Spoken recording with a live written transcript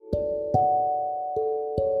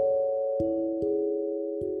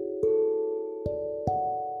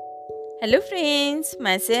Hello friends,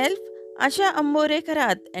 myself Asha Ambore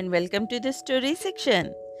Karat and welcome to the story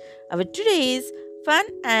section. Our today's fun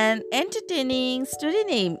and entertaining story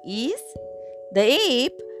name is The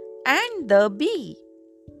Ape and the Bee.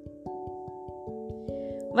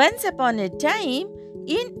 Once upon a time,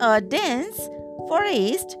 in a dense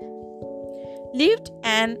forest lived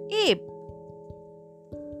an ape.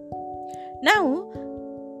 Now,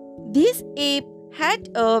 this ape had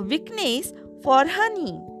a weakness for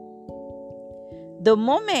honey. The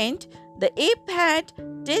moment the ape had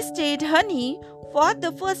tasted honey for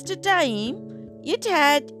the first time, it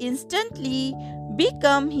had instantly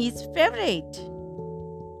become his favorite.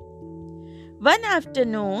 One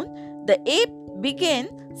afternoon, the ape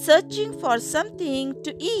began searching for something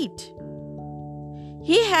to eat.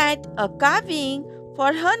 He had a craving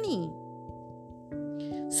for honey.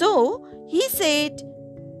 So he set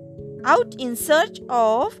out in search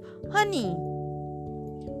of honey.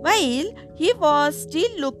 While he was still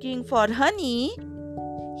looking for honey,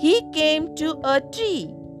 he came to a tree.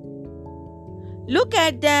 "Look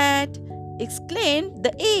at that!" exclaimed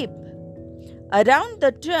the ape. Around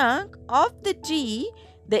the trunk of the tree,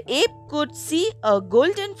 the ape could see a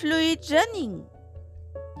golden fluid running.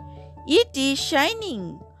 "It is shining.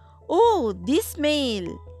 Oh, this smell!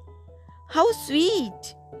 How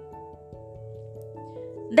sweet!"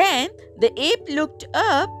 Then the ape looked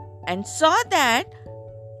up and saw that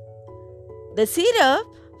the syrup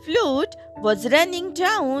fluid was running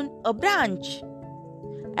down a branch,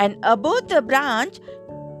 and above the branch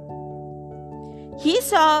he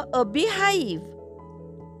saw a beehive.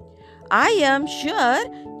 "I am sure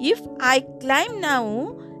if I climb now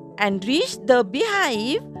and reach the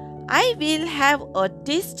beehive, I will have a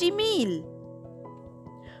tasty meal.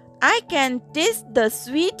 I can taste the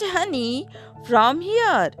sweet honey from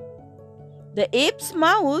here." The ape's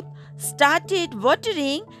mouth started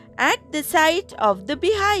watering at the sight of the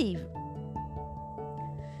beehive.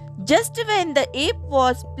 Just when the ape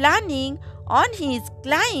was planning on his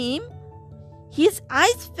climb, his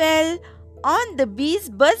eyes fell on the bees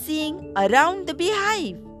buzzing around the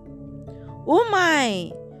beehive. "Oh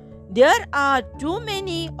my, there are too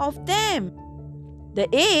many of them," the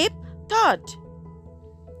ape thought.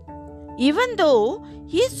 Even though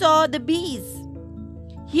he saw the bees,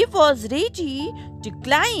 he was ready to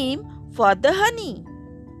climb for the honey.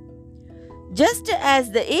 Just as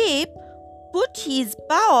the ape put his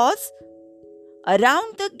paws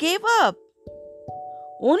around the gave up.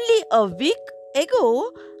 "Only a week ago,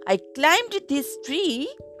 I climbed this tree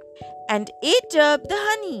and ate up the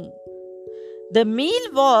honey. The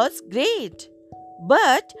meal was great,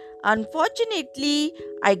 but unfortunately,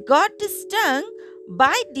 I got stung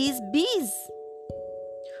by these bees.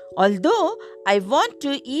 Although I want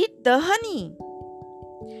to eat the honey,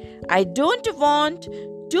 I don't want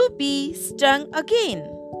to be stung again."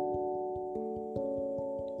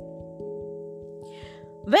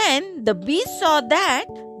 When the bees saw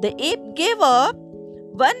that the ape gave up,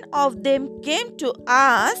 one of them came to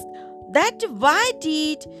ask that why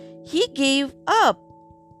did he give up.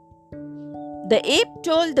 The ape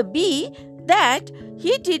told the bee that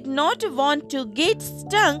he did not want to get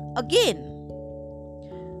stung again.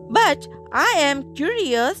 "But I am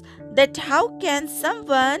curious that how can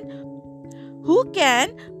someone who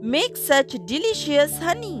can make such delicious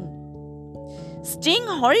honey sting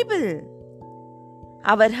horrible?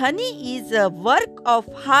 Our honey is a work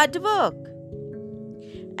of hard work,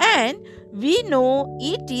 and we know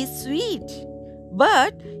it is sweet.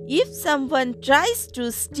 But if someone tries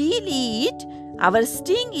to steal it, our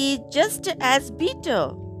sting is just as bitter."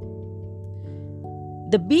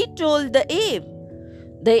 The bee told the ape.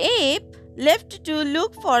 The ape left to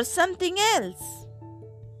look for something else.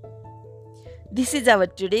 This is our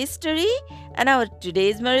today's story, and our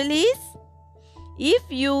today's moral is: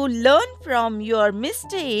 if you learn from your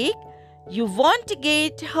mistake, you won't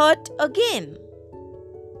get hurt again.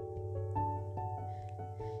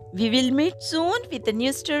 We will meet soon with a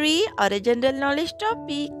new story or a general knowledge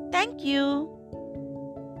topic. Thank you.